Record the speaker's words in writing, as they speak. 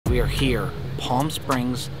We are here, Palm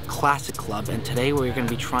Springs Classic Club, and today we're going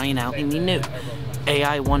to be trying out the new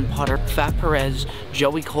AI1 putter, Fat Perez,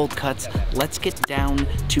 Joey Coldcuts. Let's get down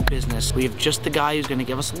to business. We have just the guy who's going to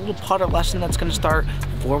give us a little putter lesson that's going to start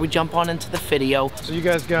before we jump on into the video. So you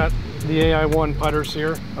guys got the AI1 putters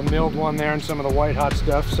here, a milled one there and some of the white hot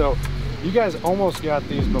stuff. So you guys almost got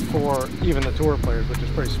these before even the tour players, which is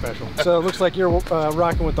pretty special. So it looks like you're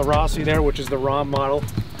rocking with the Rossi there, which is the ROM model.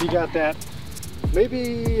 You got that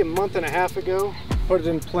maybe a month and a half ago. Put it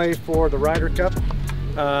in play for the Ryder Cup.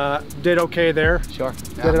 Did okay there. Sure.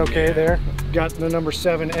 Did okay there. Got the number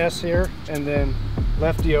 7S here, and then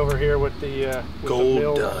Lefty over here with the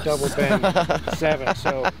milled double bend 7.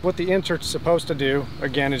 So what the insert's supposed to do,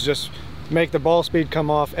 again, is just make the ball speed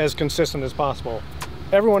come off as consistent as possible.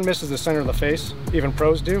 Everyone misses the center of the face, even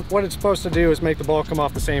pros do. What it's supposed to do is make the ball come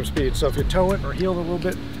off the same speed. So if you toe it or heel it a little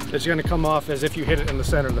bit, it's going to come off as if you hit it in the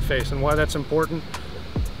center of the face. And why that's important,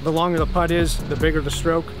 the longer the putt is, the bigger the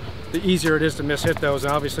stroke, the easier it is to miss hit those,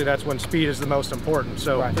 and obviously that's when speed is the most important.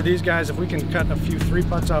 So for these guys, if we can cut a few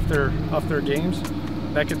 3-putts off their games,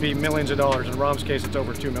 that could be millions of dollars. In Rom's case, it's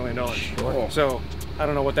over $2 million. Sure. So I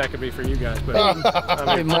don't know what that could be for you guys, but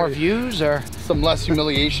maybe more views or some less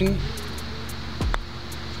humiliation.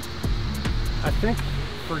 I think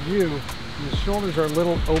for you, the shoulders are a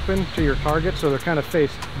little open to your target, so they're kind of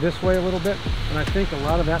faced this way a little bit, and I think a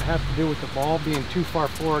lot of that has to do with the ball being too far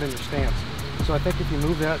forward in your stance. So I think if you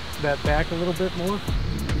move that back a little bit more.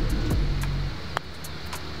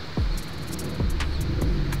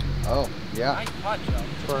 Oh, yeah. nice putt,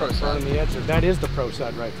 Joe. Burning the edge. That is the pro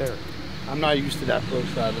side right there. I'm not used to that pro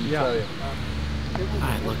side, let me tell you.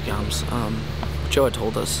 Alright, look, Yums. Joe had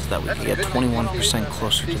told us that we could get 21%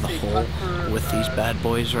 closer to the hole with these bad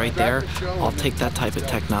boys right there. I'll take that type of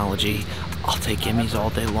technology. I'll take gimmies all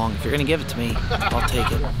day long. If you're going to give it to me, I'll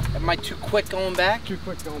take it. Am I too quick going back? Too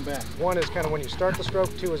quick going back. 1 is kind of when you start the stroke,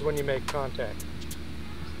 2 is when you make contact.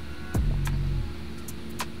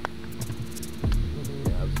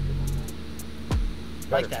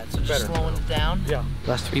 Like that, so just slowing it down? Yeah.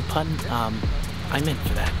 Last 3 putting, I'm in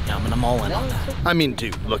for that, Yum, and I'm all in on that. I mean,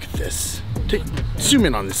 dude, look at this. Zoom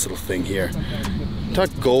in on this little thing here. You talk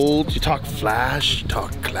gold, you talk flash, you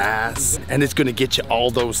talk class, and it's gonna get you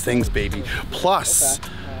all those things, baby. Plus,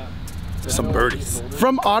 some birdies.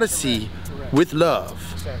 From Odyssey with love.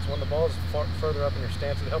 When the ball is further up in your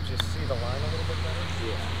stance, it helps you see the line a little bit better.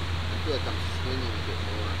 Yeah, I feel like I'm swinging a bit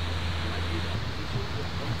more when I do that.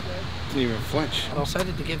 Didn't even flinch. I'm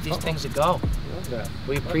excited to give these things a go. Love that.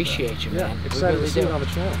 We appreciate you, man. Excited we really to see do. it on the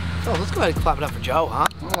channel. Oh, let's go ahead and clap it up for Joe, huh?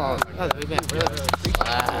 Oh, We've been really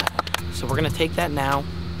so we're gonna take that now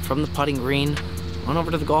from the putting green on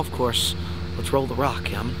over to the golf course. Let's roll the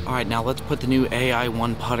rock, Yum. All right, now let's put the new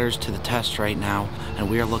AI1 putters to the test right now, and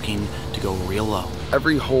we are looking to go real low.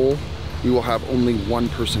 every hole, you will have only one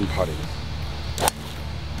person putting.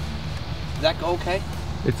 Does that go okay?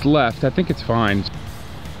 It's left. I think it's fine. I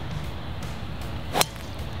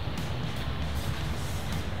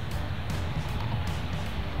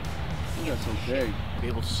think that's okay. Be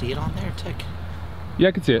able to see it on there, Tick? Yeah,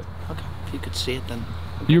 I can see it. Okay, if you could see it, then.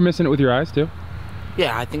 You're missing it with your eyes too?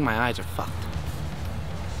 Yeah, I think my eyes are fucked.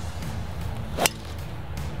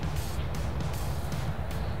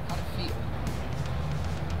 How'd it feel?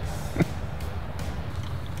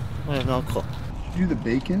 I have no clue. Did you do the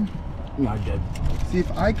bacon? Yeah, I did. See,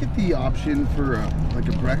 if I get the option for like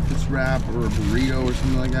a breakfast wrap or a burrito or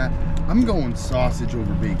something like that, I'm going sausage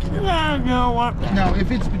over bacon. Yeah, you know what? Now,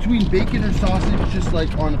 if it's between bacon or sausage, just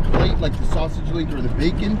like on a plate, like the sausage link or the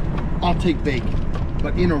bacon, I'll take bacon.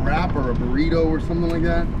 But in a wrap or a burrito or something like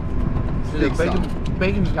that, steak sauce.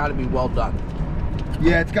 Bacon's got to be well done.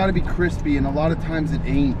 Yeah, it's got to be crispy, and a lot of times it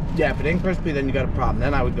ain't. Yeah, if it ain't crispy, then you got a problem.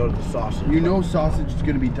 Then I would go to the sausage. You know sausage is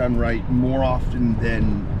going to be done right more often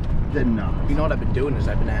than not. You know what I've been doing is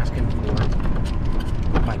I've been asking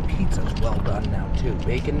for my pizza's well done now too.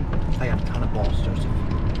 Bacon, I got a ton of bolsters.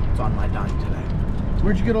 It's on my dime today.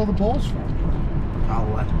 Where'd you get all the balls from?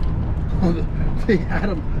 I'll Hey,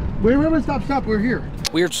 Adam. Wait, stop, we're here.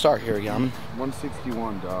 Weird start here, Yum.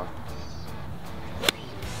 161, dog.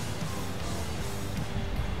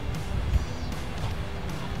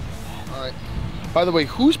 All right. By the way,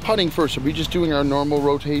 who's putting first? Are we just doing our normal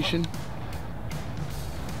rotation?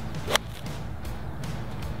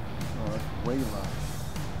 Way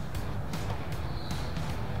left.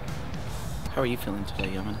 How are you feeling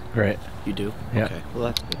today, Yaman? Great. You do? Yeah. Okay, well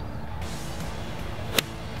that's good.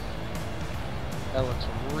 That looks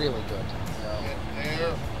really good.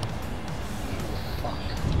 Yeah. Fuck.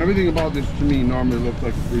 Everything about this to me normally looks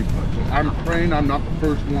like a 3-putt. So I'm praying I'm not the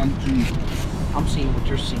first one to I'm seeing what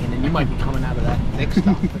you're seeing, and you might be coming out of that thick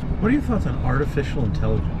stuff. What are your thoughts on artificial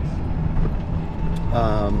intelligence?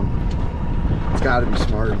 It's got to be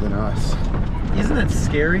smarter than us. Isn't that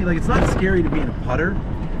scary? Like, it's not scary to be in a putter,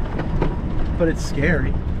 but it's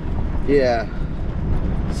scary. Yeah.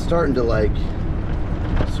 It's starting to like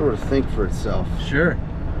sort of think for itself. Sure.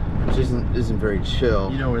 Which isn't very chill.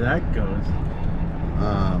 You know where that goes.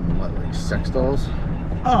 What, like sex dolls?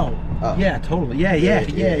 Oh, yeah, totally. Yeah.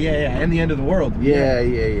 And the end of the world. Yeah.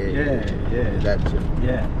 That too.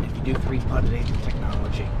 Yeah. If you do 3-putt, it ain't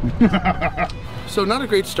technology. So not a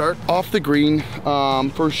great start off the green.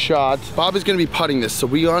 First shot. Bob is going to be putting this, so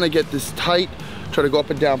we want to get this tight. Try to go up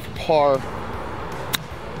and down for par.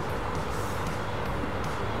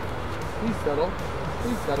 Please settle.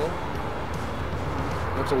 Please settle.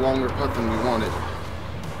 That's a longer putt than we wanted.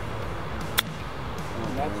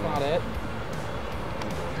 That's not it.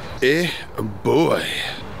 Boy.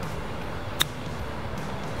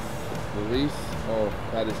 Release. Oh,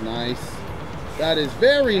 that is nice. That is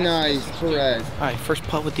very nice, Perez. All right, first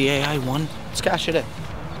putt with the AI1. Let's cash it in.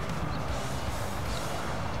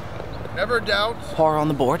 Never doubt. Par on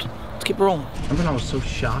the board. Let's keep rolling. Remember I was so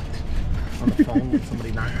shocked on the phone when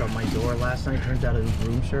somebody knocked on my door last night? Turns out it was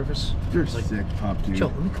room service. You're sick, Pop, dude. Joe,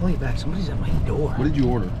 let me call you back. Somebody's at my door. What did you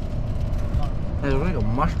order? There was like a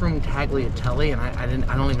mushroom tagliatelle, and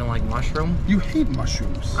I don't even like mushroom. You hate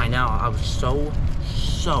mushrooms. I know. I was so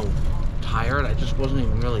tired. I just wasn't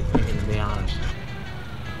even really thinking, to be honest.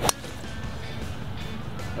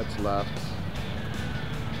 That's left.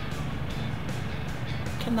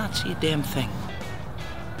 Cannot see a damn thing.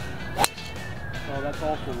 Oh, that's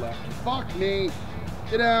also left. Fuck me.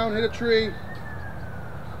 Get down, hit a tree.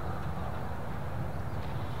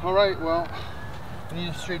 All right, well, we need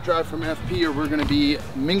a straight drive from FP or we're gonna be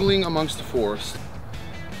mingling amongst the forest.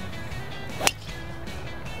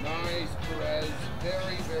 Nice, Perez.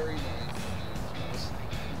 Very, very nice.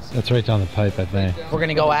 That's right down the pipe, I think. We're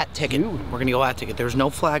gonna go at ticket. We're gonna go at ticket. There's no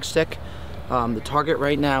flag stick. The target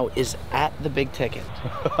right now is at the big ticket.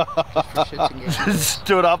 Just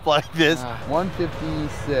stood up like this.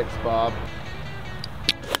 156, Bob.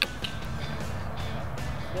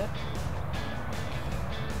 Sit.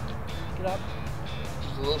 Get up.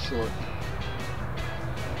 Just a little short.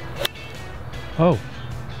 Oh.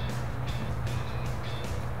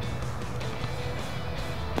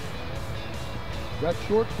 That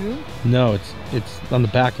short too? No, it's on the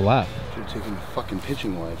back left. You're taking the fucking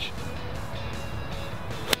pitching wedge.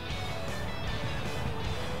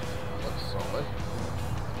 Looks solid.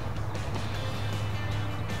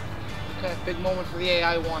 Okay, big moment for the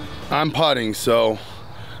AI1. I'm putting, so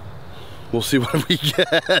we'll see what we get.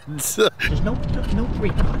 There's no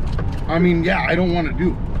 3-putt. I mean, yeah, I don't want to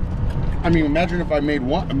do. I mean, imagine if I made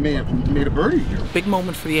a birdie here. Big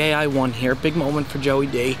moment for the AI1 here. Big moment for Joey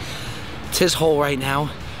D. It's his hole right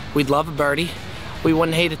now. We'd love a birdie. We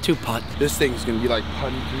wouldn't hate a 2-putt. This thing's gonna be like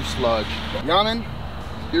putting through sludge. Yaman,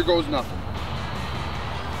 here goes nothing.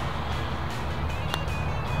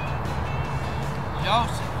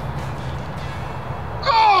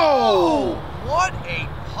 Oh! What a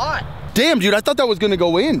putt! Damn, dude, I thought that was gonna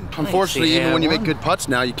go in. Unfortunately, even when you make AI1. good putts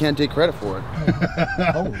now, you can't take credit for it.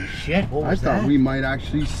 Holy shit, what was I thought we might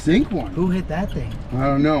actually sink one. Who hit that thing? I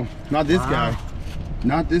don't know. Not this guy.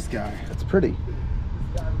 Not this guy. That's pretty.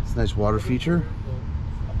 It's a nice water feature.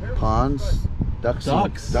 Ponds. Ducks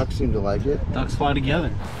seem to like it. Ducks fly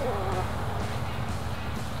together.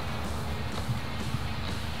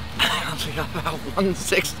 We got about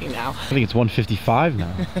 160 now. I think it's 155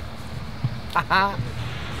 now.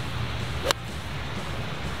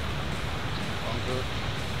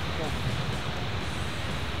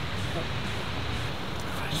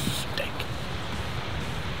 Stink.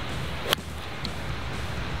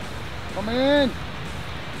 Coming in.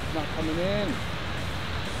 It's not coming in.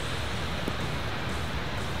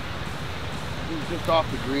 He's just off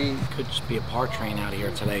the green. Could just be a par train out of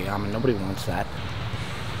here today. I mean, nobody wants that.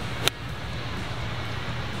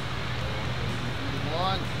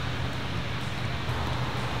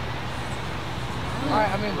 All right,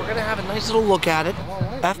 I mean, we're gonna have a nice little look at it.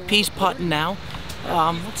 FP's putting now.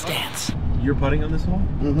 Let's dance. You're putting on this hole?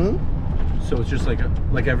 Mm-hmm. So it's just like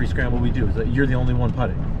every scramble we do. Is that you're the only one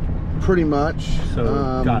putting? Pretty much.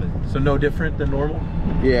 So got it. So no different than normal?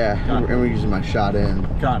 Yeah, Got it. and we're using my shot in.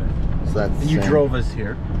 Got it. So that's And the you same. drove us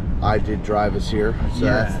here. I did drive us here, so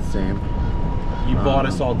Yeah. that's the same. You bought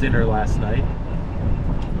us all dinner last night.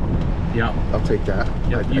 Yep. I'll take that.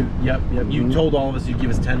 Yep. You told all of us you'd give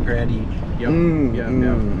us 10 grand each. Yep.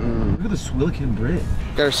 Look at the Swilcan Bridge.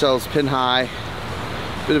 Got ourselves pin high.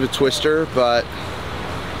 Bit of a twister, but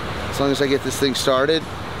as long as I get this thing started,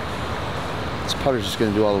 Putter's just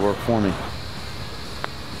gonna do all the work for me.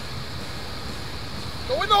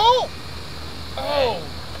 Go in the hole! Oh,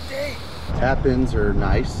 dang. Tap-ins are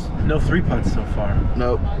nice. No 3 putts so far.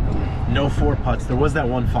 Nope. No 4 putts. There was that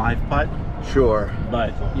 1 5 putt, Sure.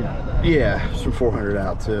 but you know. Yeah, it's from 400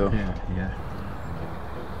 out too. Yeah, yeah.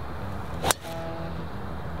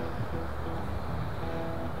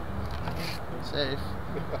 Safe.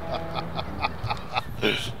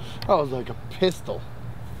 That was like a pistol.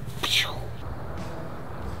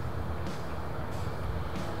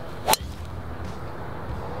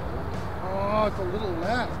 Oh, it's a little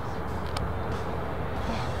left.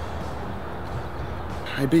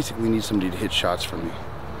 I basically need somebody to hit shots for me.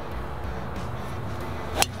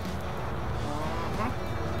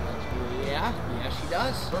 Yeah, she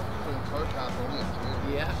does.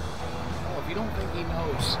 Yeah. Oh, if you don't think he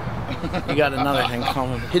knows. You got another thing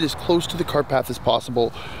coming. Hit as close to the cart path as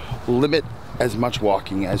possible. Limit as much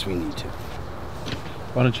walking as we need to.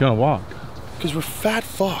 Why don't you want to walk? Because we're fat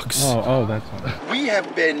fucks. Oh, that's why. We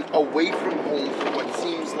have been away from home for what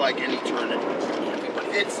seems like an eternity.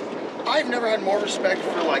 I've never had more respect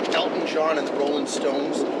for like Elton John and the Rolling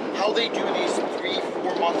Stones, how they do these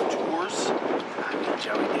 3-4 month tours. I mean,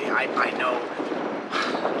 Joey, I know.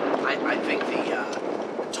 I think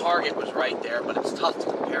the target was right there, but it's tough to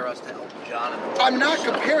compare us to Elton John. And I'm not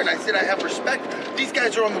comparing. I said I have respect. These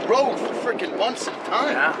guys are on the road for freaking months at a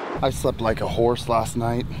time. Yeah. I slept like a horse last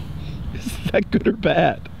night. Is that good or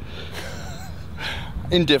bad?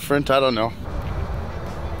 Indifferent, I don't know.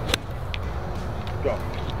 Go.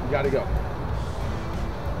 You gotta go. All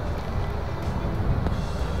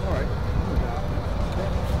right.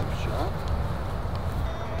 Shot.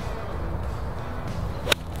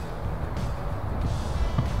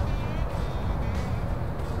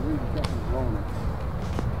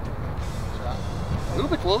 A little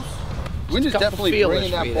bit close. Wind is definitely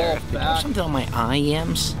bringing that ball back. Something on my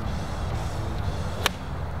IEMs.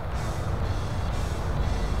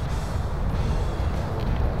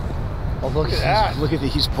 Oh, look at that. Look at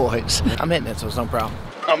these boys. I'm hitting it, so it's no problem.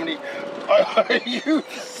 How many? Are you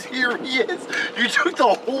serious? You took the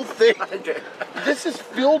whole thing? I did. This is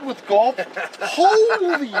filled with golf?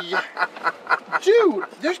 Holy! Dude,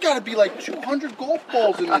 there's got to be like 200 golf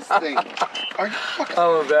balls in this thing. Are you fucking...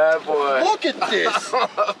 I'm a bad boy. Look at this!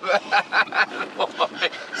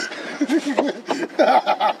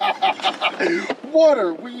 What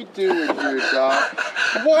are we doing here, Doc?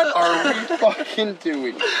 What are we fucking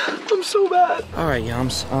doing? I'm so bad. All right,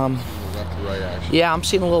 Yums. Left to right action. Yeah, I'm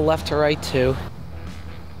seeing a little left to right too.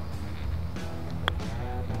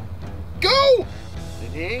 Go!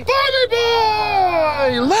 Bobby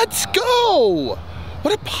boy! Let's go!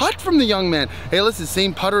 What a putt from the young man. Hey, listen,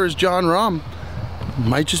 same putter as John Rahm.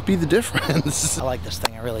 Might just be the difference. I like this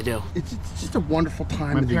thing, I really do. It's just a wonderful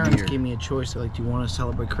time My of the parents year. gave me a choice. They're like, do you want to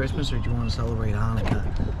celebrate Christmas or do you want to celebrate Hanukkah?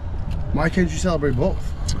 Why can't you celebrate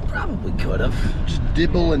both? Probably could have. Just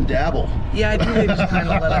dibble and dabble. Yeah, I think they just kind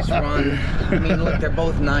of let us run. I mean, look, they're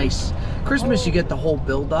both nice. Christmas, you get the whole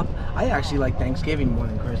build-up. I actually like Thanksgiving more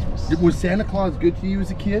than Christmas. Was Santa Claus good to you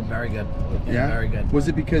as a kid? Very good. Yeah? Very good. Was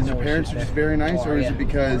it because No your parents issues were just there. very nice, or is Yeah. it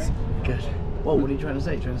because... Good. Whoa, what are you trying to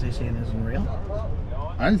say? You trying to say Santa isn't real?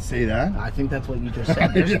 I didn't say that. I think that's what you just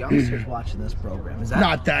said. There's youngsters watching this program. Is that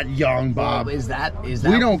Not that young, Bob. Is that We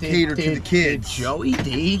don't cater to the kids. Did Joey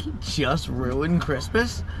D just ruin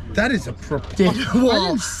Christmas? That is a... I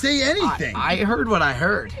didn't say anything. I heard what I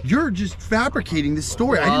heard. You're just fabricating this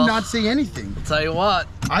story. I Well, did not say anything. I'll tell you what.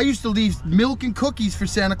 I used to leave milk and cookies for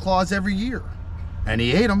Santa Claus every year. And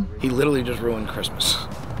he ate them. He literally just ruined Christmas.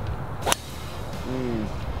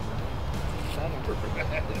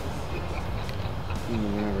 We're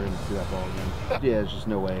never going to see that ball again. Yeah, there's just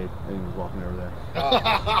no way anyone was walking over there.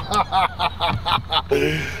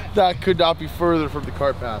 That could not be further from the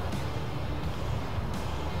cart path.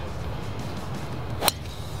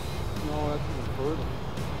 No, that's even further.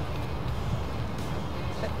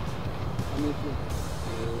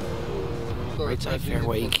 Right side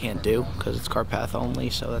fairway you can't do because it's cart path only,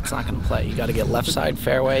 so that's not going to play. You got to get left side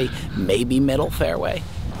fairway, maybe middle fairway.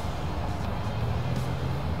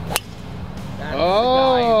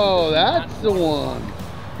 Oh, that's the one.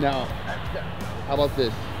 Now, how about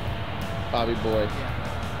this, Bobby boy?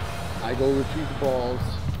 I go retrieve the balls.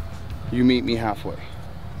 You meet me halfway.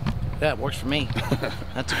 Yeah, it works for me.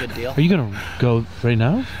 That's a good deal. Are you gonna go right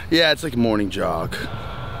now? Yeah, it's like a morning jog.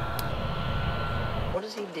 What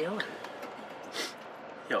is he doing?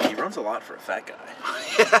 Yo, he runs a lot for a fat guy.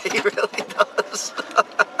 Yeah, he really does.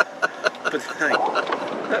 But like,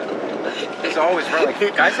 he's always run. Like,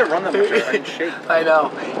 guys that run that much are in shape. I know.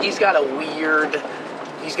 He's got a weird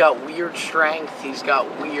He's got weird strength. He's got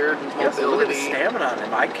weird mobility. Look at the stamina on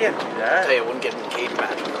him. I can't do that. I tell you, I wouldn't get in a cage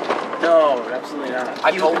match with him. No, absolutely not.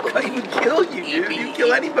 I told him. He would kill you, dude. He'd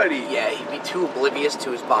kill anybody. Yeah, he'd be too oblivious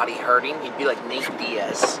to his body hurting. He'd be like Nate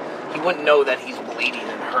Diaz. He wouldn't know that he's bleeding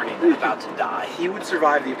and hurting and about to die. He would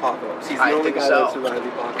survive the apocalypse. He's the I only think guy so. that would survive the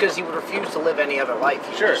apocalypse. Because he would refuse to live any other life.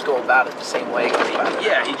 He Sure. would just go about it the same way he goes about it.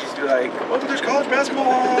 Yeah, he'd just be like, oh, there's college basketball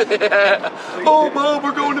on. Oh, Mom,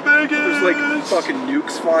 we're going to Vegas. There's like fucking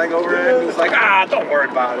nukes flying overhead. And he's like, don't worry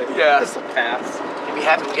about it. Yeah. This will pass. He'd be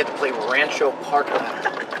happy we get to play Rancho Parkland.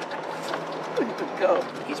 Go.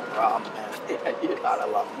 He's a problem, man. Yeah, he is. God, I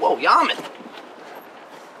love him. Whoa, Yaman!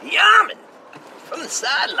 Yaman! From the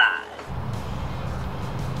sideline.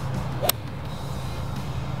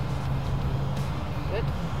 Good.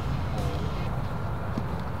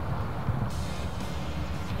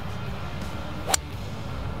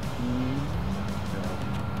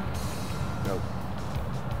 Nope.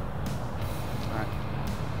 Alright.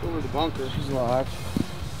 Over the bunker. She's live.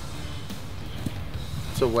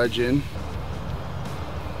 It's a wedge in.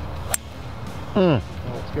 Let's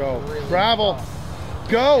go. Really Gravel.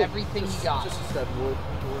 Go. Everything he got. Just a step wood.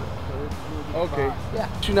 Okay. Yeah.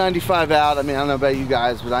 295 out. I mean, I don't know about you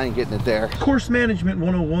guys, but I ain't getting it there. Course Management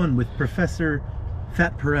 101 with Professor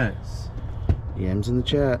Fat Perez. Yams in the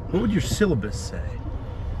chat. What would your syllabus say?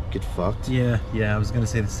 Get fucked. Yeah, I was gonna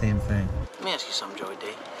say the same thing. Let me ask you something, Joey D.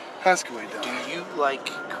 Ask away, Do you like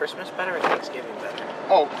Christmas better or Thanksgiving better?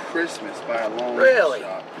 Oh, Christmas by a long Really?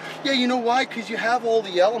 shot. Yeah, you know why? Because you have all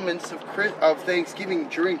the elements of Thanksgiving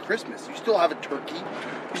during Christmas. You still have a turkey,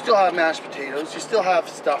 you still have mashed potatoes, you still have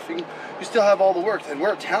stuffing, you still have all the work. And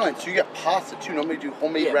we're Italian, so you get pasta too. Nobody do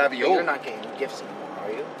homemade But ravioli. you're not getting gifts anymore,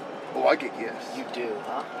 are you? Oh, I get gifts. You do,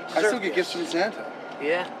 huh? You I deserve still get gifts from Santa.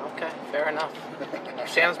 Yeah, okay, fair enough.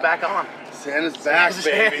 Santa's back on. Santa's back,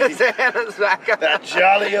 baby. Santa's back on. That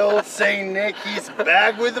jolly old Saint Nick, he's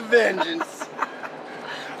back with a vengeance.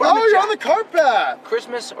 Oh, you're on the cart path.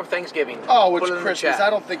 Christmas or Thanksgiving? Oh, it's Put it in the Christmas. chat. I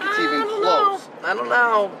don't think it's even don't close. know. I don't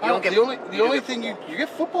know. You don't get The only thing you get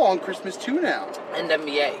football on Christmas too now, and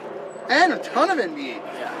NBA. and a ton of NBA.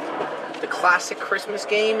 Yeah. The classic Christmas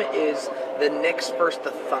game is the Knicks versus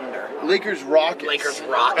the Thunder. Lakers Rockets. Lakers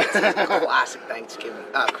Rockets is the classic Thanksgiving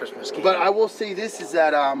Christmas game. But I will say this is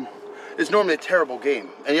that it's normally a terrible game,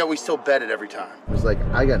 and yet we still bet it every time. It was like,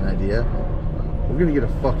 I got an idea. We're gonna get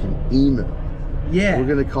a fucking emu. Yeah. We're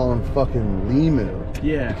gonna call him fucking Limu.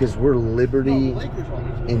 Yeah. Because we're Liberty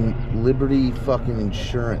fucking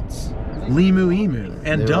insurance. Limu Emu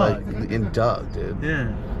and They're Doug. like, and Doug, dude.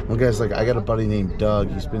 Yeah. One guy's like, I got a buddy named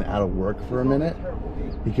Doug. He's been out of work for a minute.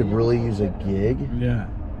 He could really use a gig. Yeah.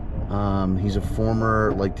 He's a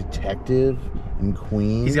former like detective in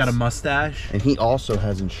Queens. He's got a mustache. and he also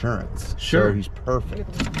has insurance. Sure. So he's perfect.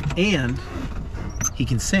 And he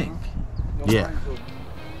can sing. Yeah.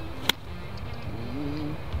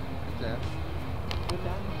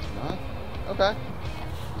 Okay.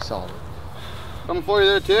 Solid. Coming for you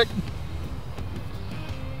there, Tick.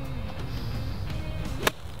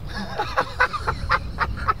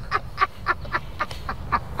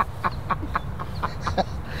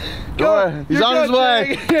 Go. He's on his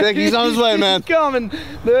way. Tick, he's on his way, man. He's coming.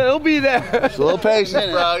 He'll be there. Just a little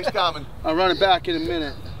patience, bro. He's coming. I'll run it back in a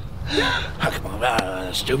minute. Come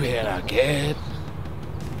on, stupid, I get.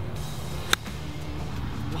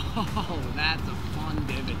 Whoa, that's a fun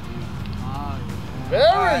divot, dude. Oh, yeah.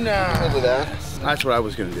 Very nice. Look at that. That's what I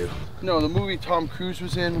was gonna do. No, the movie Tom Cruise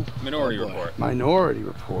was in. Minority Report. Minority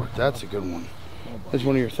Report. That's a good one. That's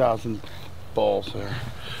one of your 1,000 balls there.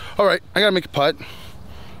 All right, I gotta make a putt.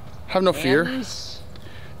 Have no fear.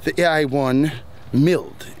 The AI1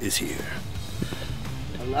 Mild is here.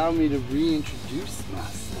 Allow me to reintroduce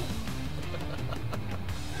myself.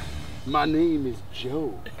 My name is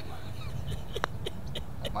Joe.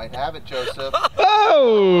 Might have it, Joseph.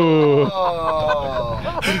 Oh!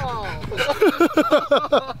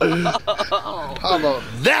 How about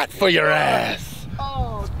that for your ass?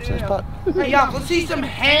 Oh, damn. Hey, y'all, let's see some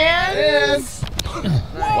hands.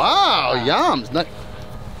 Wow, yums. Not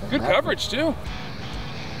Good coverage too.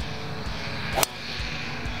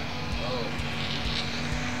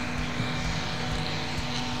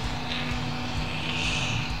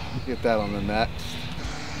 Get that on the net.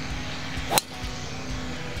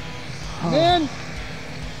 Man!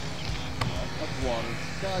 That's water.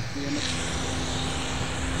 God damn it.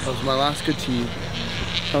 That was my last good tee.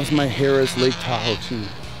 That was my Harris Lake Tahoe tee.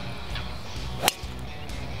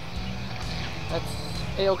 That's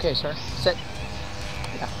A-okay, sir. Sit.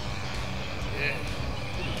 Yeah.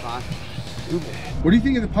 Fine. What do you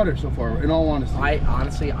think of the putter so far, in all honesty? I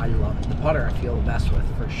love it. The putter I feel the best with,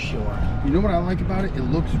 for sure. You know what I like about it? It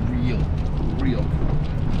looks real.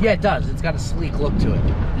 Yeah, it does. It's got a sleek look to it.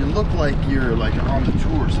 You look like you're like on the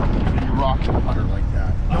tour or something when you rock a putter like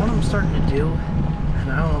that. You know what I'm starting to do?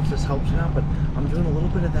 And I don't know if this helps or not, but I'm doing a little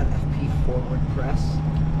bit of that FP forward press.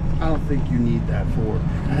 I don't think you need that forward.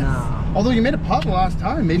 Nah. Although you made a putt last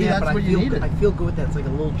time, maybe Yeah, that's what you needed. I feel good with that. It's like a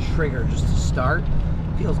little trigger just to start.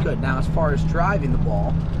 Feels good. Now, as far as driving the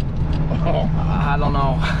ball, I don't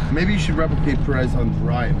know. Maybe you should replicate Perez on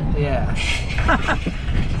driving. Yeah.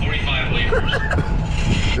 45 liters.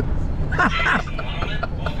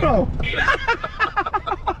 Oh.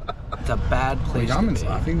 It's a bad place to Yaman's be.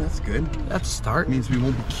 laughing, that's good. That's a start. It means we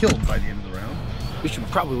won't be killed by the end of the round. We should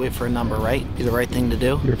probably wait for a number, right? Be the right thing to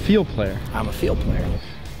do. You're a field player. I'm a field player.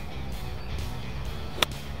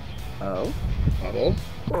 Oh. Bubble.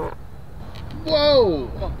 Whoa!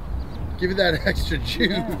 Give it that extra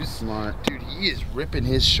juice. Come on. Dude, he is ripping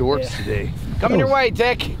his shorts today. Coming your way,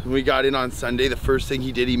 Dick. When we got in on Sunday, the first thing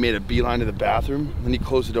he did, he made a beeline to the bathroom. Then he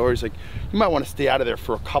closed the door. He's like, you might want to stay out of there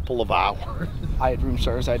for a couple of hours. I had room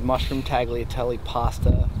service. I had mushroom tagliatelle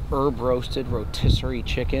pasta, herb roasted rotisserie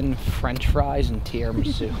chicken, French fries, and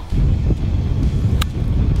tiramisu.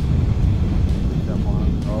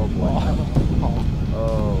 Oh boy.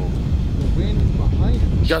 Oh. The wind is behind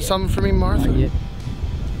him. You got something for me, Martha? Not yet.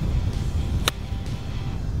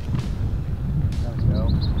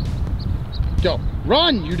 Go.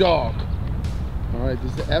 Run, you dog. All right,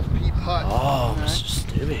 this is the FP putt. Oh, Mr.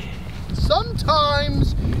 Stibby.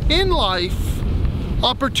 Sometimes in life,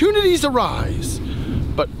 opportunities arise,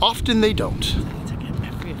 but often they don't. I need to get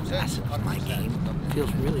every facet of my game.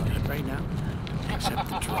 Feels really good right now. Except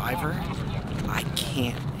the driver. I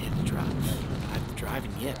can't hit the drive. I have the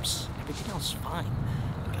driving yips. Everything else is fine. I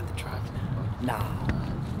got the drive. No.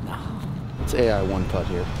 It's AI one putt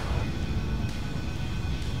here.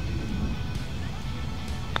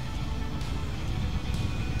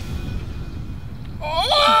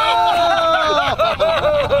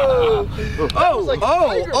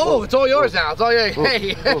 Oh, it's all yours now. It's all yours.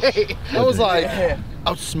 Hey. That was like,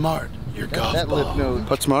 outsmart your golf That lip node.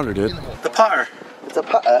 Putt smarter, dude. The putter. It's a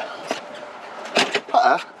putter.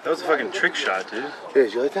 Putter? That was a fucking trick shot, dude.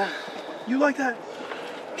 Did you like that? You like that?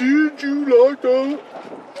 Did you like that?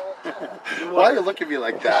 Why you look at me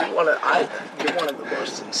like that? You're one of the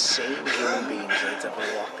most insane human beings that's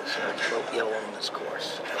ever walked this earth. Broke yellow on this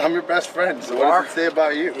course. I'm your best friend, so You what are? does it say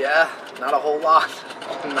about you? Yeah, not a whole lot.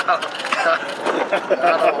 Not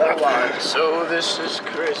a whole lot. So this is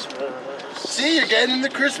Christmas. See, you're getting in the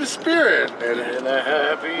Christmas spirit. And a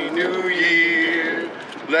happy new year.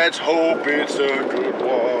 Let's hope it's a good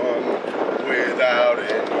one without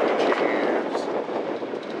any tears.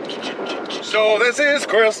 So this is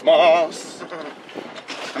Christmas.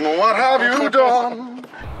 And what have you done?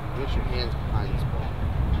 Get your hands behind this ball.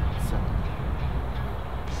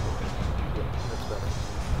 That's better.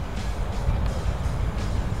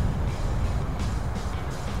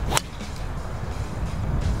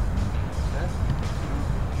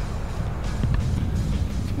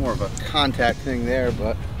 It's more of a contact thing there,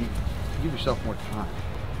 but give yourself more time.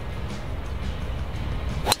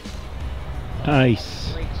 Nice.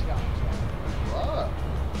 Wow.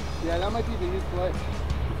 Yeah, that might be the new play.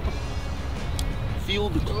 Feel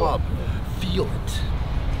the club. Feel it.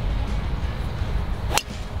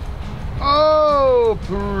 Oh,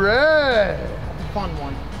 Perez! Fun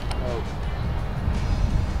one. Oh.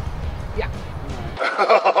 Yeah.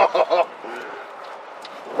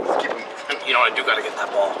 You know, I do gotta get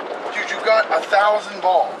that ball. Dude, you got 1,000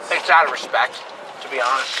 balls. It's out of respect, to be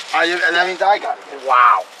honest. And that means I got it.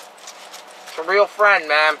 Wow. It's a real friend,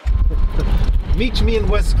 man. Meet me in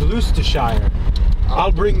West Gloucestershire.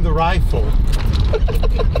 I'll bring the rifle.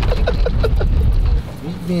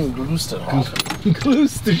 Meet me in Gloucestershire.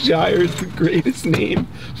 Gloucestershire is the greatest name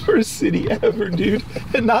for a city ever, dude.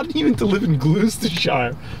 And not even to live in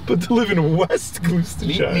Gloucestershire, but to live in West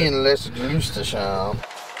Gloucestershire. Meet me in West Gloucestershire.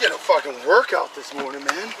 Get a fucking workout this morning,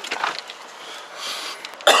 man.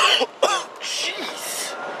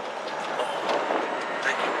 Jeez.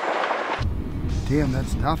 Damn,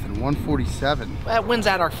 that's nothing. 147. That wins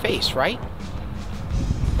at our face, right?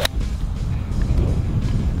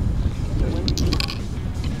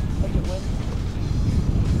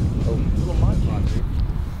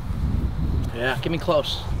 Yeah. Get me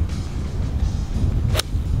close.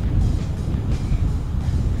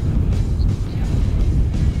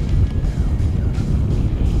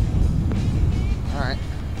 Alright,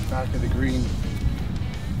 back to the green.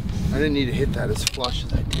 I didn't need to hit that as flush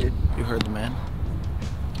as I did. You heard the man.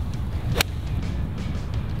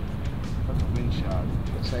 shot.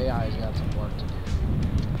 This AI's got some work to do.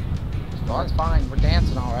 Well, it's fine. We're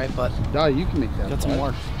dancing all right, but No, you can make that. got some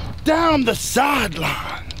work. Down the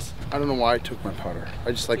sidelines. I don't know why I took my putter.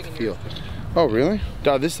 I just like the feel. Oh, really?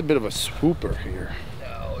 Dad, this is a bit of a swooper here.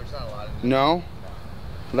 No, there's not a lot of. No?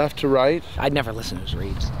 Left to right? I'd never listen to his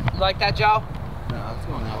reads. You like that, Joe? No, it's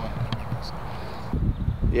going that way.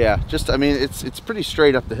 Yeah, just, I mean, it's pretty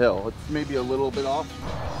straight up the hill. It's maybe a little bit off.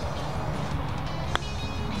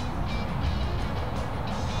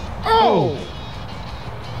 Oh!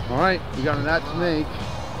 All right, we got an that to make.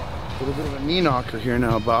 A little bit of a knee knocker here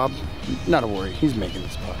now, Bob. Not a worry, he's making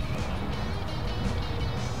this putt.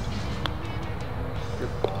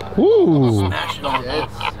 Ooh. Smash it on home.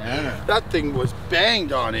 That thing was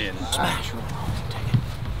banged on in. Smash it on home. Take it.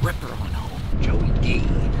 Rip her on home. Joey D,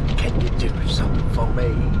 can you do something for me?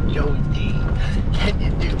 Joey D, can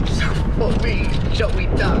you do something for me? Joey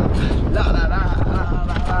D, la la la la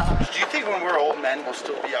la la. Do you think when we're old men we'll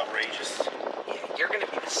still be outrageous? Yeah, you're gonna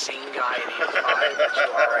be the same guy at 85 that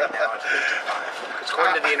you are right now at 55. Because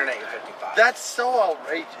according to the internet, you're 55. That's so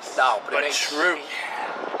outrageous. No, but it makes true.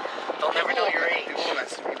 They'll never know your age. People will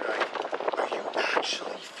message me like, are you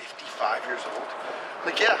actually 55 years old?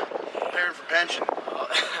 Like, yeah, preparing for pension.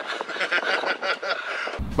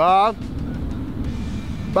 Bob?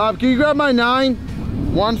 Bob, can you grab my 9?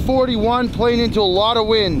 141 playing into a lot of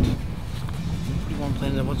wind. You want to play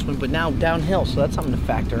the what's wind, but now downhill, so that's something to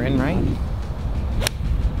factor in, right?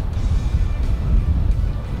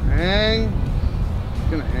 Hang. It's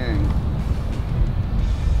gonna hang.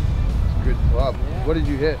 It's a good club. Yeah. What did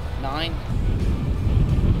you hit? 9.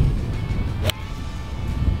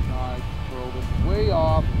 I rolled it way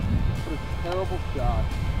off. What a terrible shot.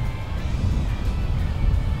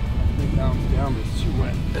 I think now it's down, but it's too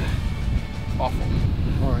wet. Awful.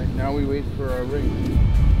 All right, now we wait for our ring.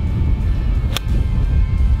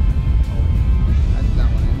 Oh, that's that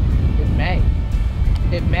one in. It may.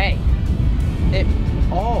 It may. It.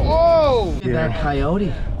 Oh. Whoa! That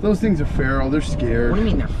coyote. Those things are feral. They're scared. What do you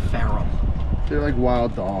mean they're feral? They're like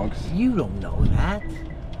wild dogs. You don't know that.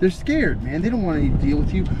 They're scared, man. They don't want to deal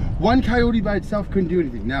with you. One coyote by itself couldn't do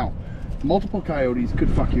anything. Now, multiple coyotes could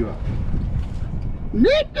fuck you up.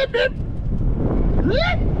 Nip, nip, nip.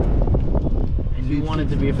 Nip. And you wanted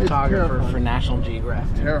to be a photographer terrifying. for National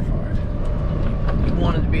Geographic. Terrified. You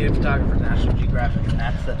wanted to be a photographer for National Geographic, and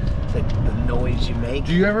that's the noise you make.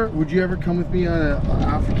 Would you ever come with me on an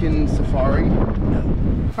African safari? No.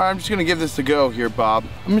 All right, I'm just gonna give this a go here, Bob.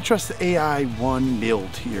 I'm gonna trust the AI1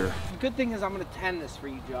 build here. The good thing is I'm gonna 10 this for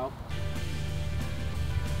you, Joe.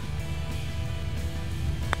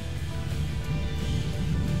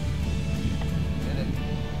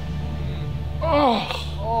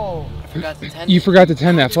 Oh, I forgot to 10. You forgot to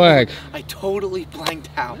tend that flag. I totally blanked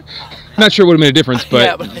out. Not sure it would have made a difference, but,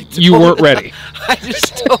 Yeah, but I you weren't totally- ready. I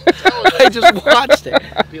just watched it.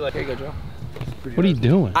 Be like, here you go, Joe. What are you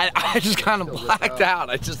doing? I just kind of blacked out.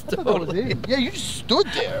 I just totally. Yeah, you just stood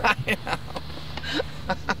there.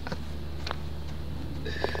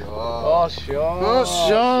 Oh, sure. Oh,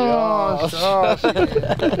 sure. By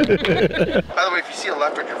the way, if you see a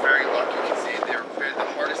leopard, you're very lucky. You can see they're the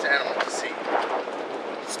hardest animal to see.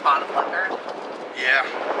 Spotted leopard. Yeah,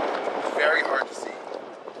 very hard to see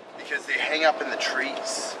because they hang up in the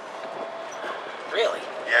trees. Really?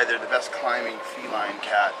 Yeah, they're the best climbing feline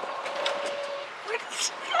cat.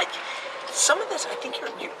 Some of this, I think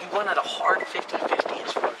you went at a hard 50-50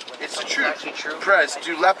 as far as whether It's the something's truth. actually true. Prez,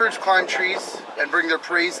 do leopards climb trees and bring their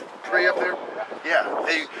prey up there? Yeah,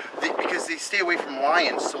 they because they stay away from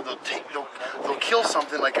lions, so they'll kill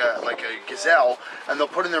something like a gazelle, and they'll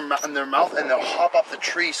put it in their mouth, and they'll hop up the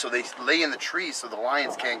tree, so they lay in the trees, so the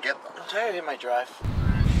lions can't get them. I'm tired of my drive.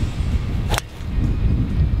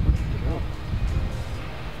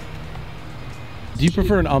 Do you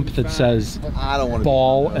prefer an ump that says I don't want to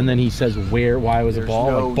ball and then he says why was it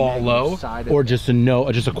ball, no like ball low, negative side of or it. just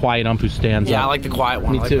a quiet ump who stands Yeah, up? I like the quiet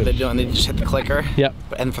one. Me I like too. what they're doing. They just hit the clicker. Yep.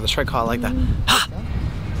 And for the strike call, I like the ha!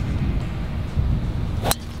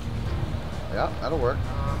 Yeah, that'll work.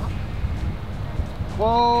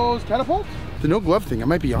 Close catapult. The no glove thing, I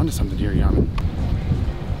might be onto something here, Yaman.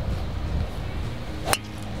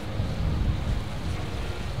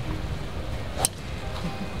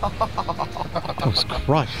 That was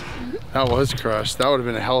crushed. That was crushed. That would have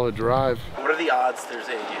been a hell of a drive. What are the odds there's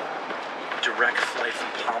a direct flight from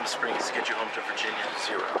Palm Springs to get you home to Virginia?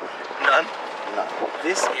 0. None? None.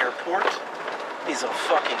 This airport is a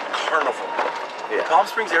fucking carnival. Yeah. Palm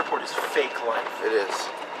Springs Airport is fake life. It is.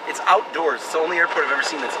 It's outdoors. It's the only airport I've ever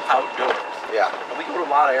seen that's outdoors. Yeah. And we go to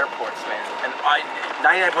a lot of airports, man. And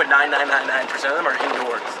 99.9999% of them are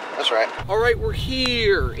indoors. That's right. All right, we're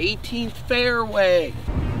here. 18th fairway.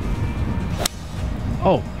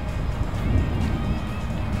 Oh.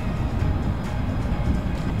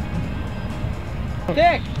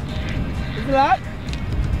 Dick, is it up?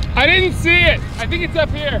 I didn't see it. I think it's up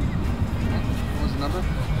here. What was the number?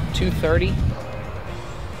 230. Looks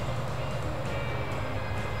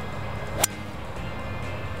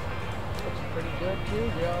pretty good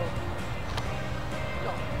too, Joe.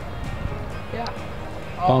 Yeah.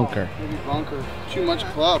 Bunker. Maybe bunker. Too much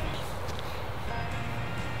club.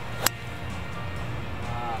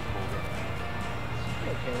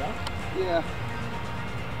 Okay, though. Yeah.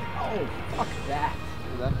 Oh, fuck that.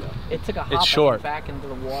 Where'd that go? It took a hop short. and back into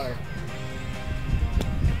the water.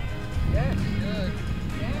 Yeah, good.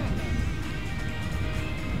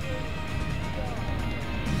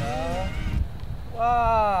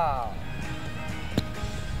 Wow.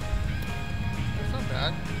 That's not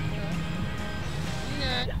bad.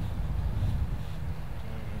 Yeah.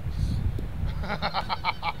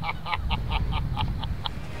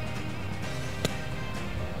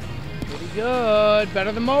 Pretty good.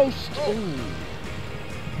 Better than most. Ooh.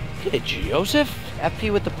 Look at Joseph.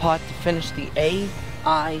 FP with the putt to finish the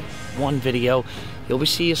AI1 video. You'll be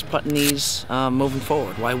seeing us putting these moving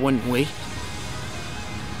forward. Why wouldn't we?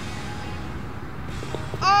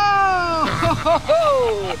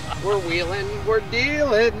 Oh! We're wheeling, we're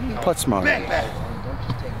dealing. Putt smart.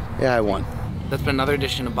 Yeah, I won. That's been another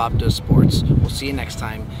edition of Bob Does Sports. We'll see you next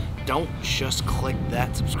time. Don't just click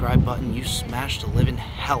that subscribe button. You smash the living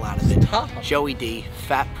hell out of it. Joey D,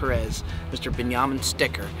 Fat Perez, Mr. Benjamin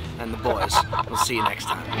Sticker, and the boys. We'll see you next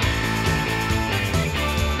time.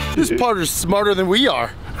 This putter's smarter than we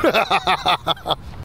are.